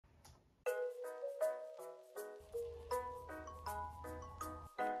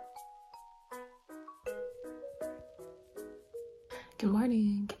Good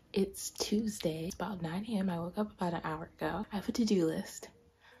morning. It's Tuesday. It's about 9 a.m. I woke up about an hour ago. I have a to-do list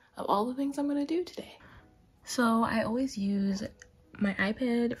of all the things I'm gonna do today. So I always use my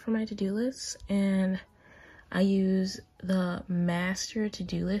iPad for my to-do lists, and I use the master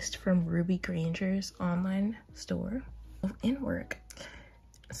to-do list from Ruby Granger's online store in work.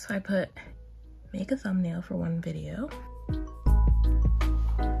 So I put make a thumbnail for one video,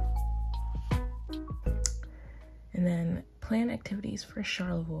 and then plan activities for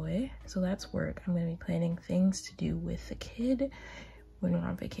Charlevoix. So that's work. I'm going to be planning things to do with the kid when we're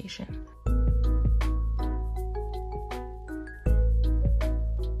on vacation.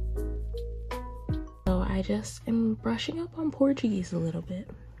 So I just am brushing up on Portuguese a little bit.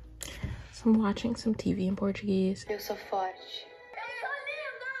 So I'm watching some TV in Portuguese. Eu sou forte.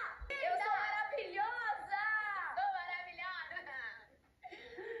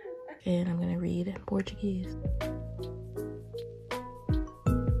 And I'm gonna read in Portuguese.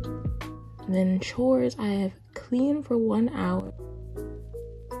 And then chores, I have clean for 1 hour.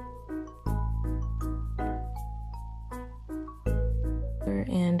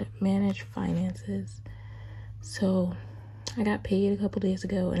 And manage finances. So I got paid a couple days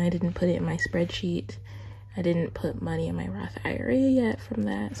ago and I didn't put it in my spreadsheet. I didn't put money in my Roth IRA yet from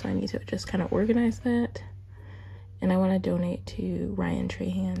that, so I need to just kind of organize that. And I want to donate to Ryan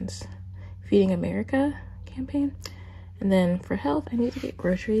Trahan's Feeding America campaign. And then for health, I need to get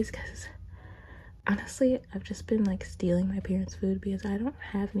groceries because honestly, I've just been like stealing my parents' food because I don't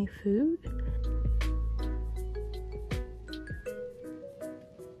have any food.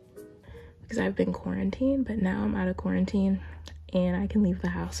 Because I've been quarantined, but now I'm out of quarantine and I can leave the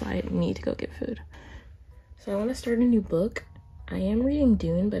house, so I need to go get food. So I want to start a new book. I am reading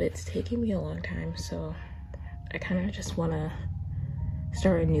Dune, but it's taking me a long time, so I kind of just want to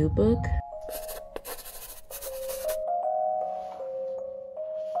start a new book.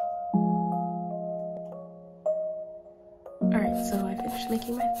 Alright, so I finished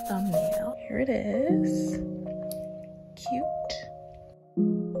making my thumbnail. Here it is. Cute.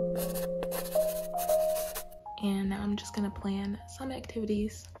 And now I'm just going to plan some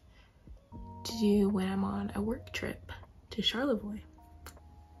activities to do when I'm on a work trip to Charlevoix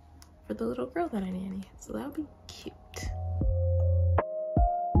for the little girl that I nanny. So that'll be cute.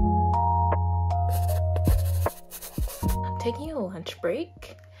 I'm taking a lunch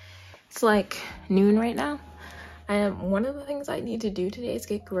break. It's like noon right now. One of the things I need to do today is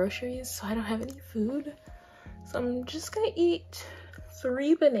get groceries, so I don't have any food. So I'm just gonna eat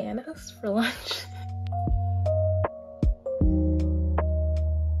 3 bananas for lunch.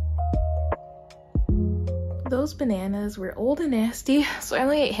 Those bananas were old and nasty, so I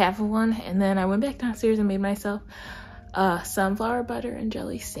only ate half of one, and then I went back downstairs and made myself a sunflower butter and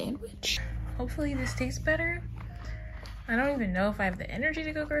jelly sandwich. Hopefully this tastes better. I don't even know if I have the energy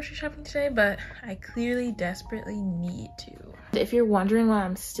to go grocery shopping today, but I clearly desperately need to. If you're wondering why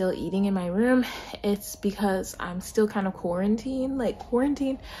I'm still eating in my room, it's because I'm still kind of quarantined,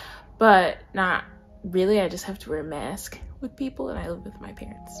 but not really. I just have to wear a mask with people and I live with my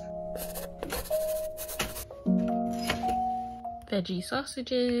parents. Veggie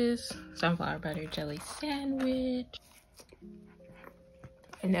sausages, sunflower butter jelly sandwich.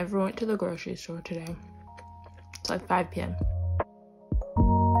 I never went to the grocery store today. It's like 5 p.m.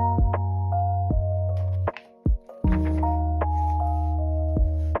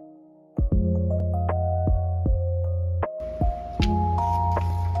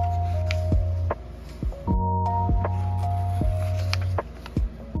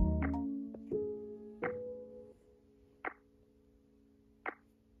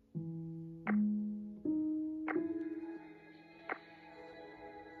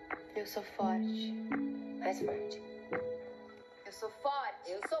 Eu sou forte. Mais forte. Eu sou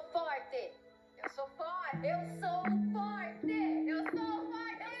forte. Eu sou forte. Eu sou forte. Eu sou forte. Eu sou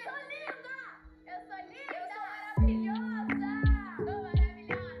forte. Eu sou linda. Eu sou linda. Eu sou maravilhosa. Sou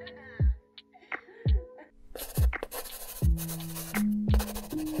maravilhosa.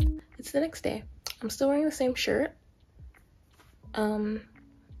 It's the next day. I'm still wearing the same shirt. I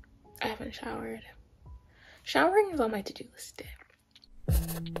haven't showered. Showering is on my to-do list today.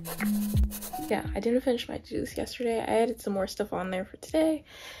 Yeah, I didn't finish my to-do list yesterday. I added some more stuff on there for today.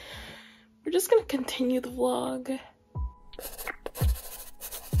 We're just gonna continue the vlog.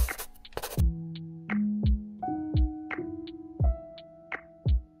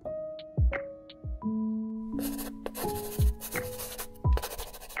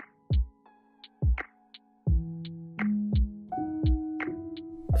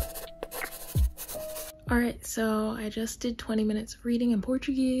 Alright, so I just did 20 minutes of reading in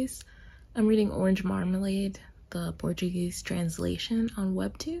Portuguese. I'm reading Orange Marmalade the Portuguese translation on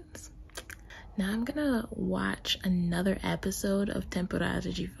Webtoons. Now I'm gonna watch another episode of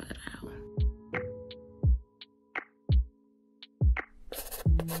Temporada de Verão.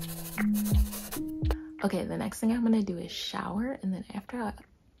 Okay, the next thing I'm gonna do is shower, and then after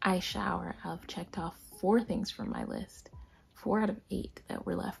I shower, I've checked off 4 things from my list. 4 out of 8 that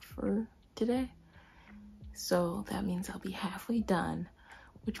were left for today. So that means I'll be halfway done,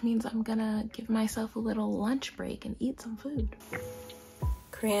 which means I'm gonna give myself a little lunch break and eat some food.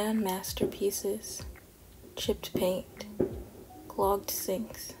 Crayon masterpieces, chipped paint, clogged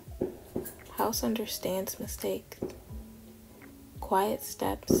sinks, house understands mistakes, quiet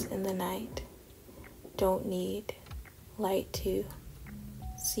steps in the night, don't need light to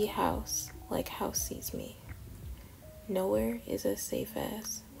see house like house sees me. Nowhere is as safe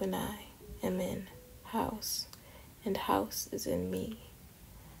as when I am in house, and house is in me.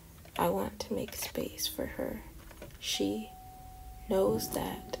 I want to make space for her. She knows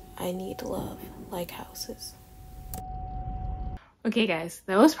that I need love like houses. Okay guys,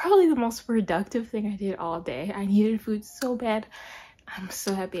 that was probably the most productive thing I did all day. I needed food so bad. I'm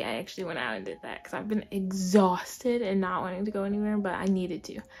so happy I actually went out and did that because I've been exhausted and not wanting to go anywhere, but I needed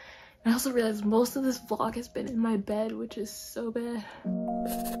to. And I also realized most of this vlog has been in my bed, which is so bad.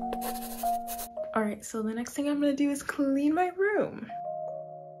 Alright, so the next thing I'm gonna do is clean my room.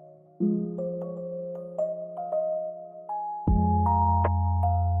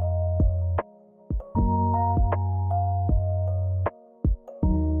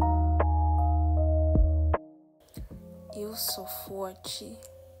 Eu sou forte.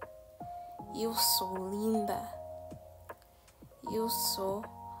 Eu sou linda. Eu sou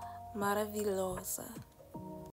maravilhosa.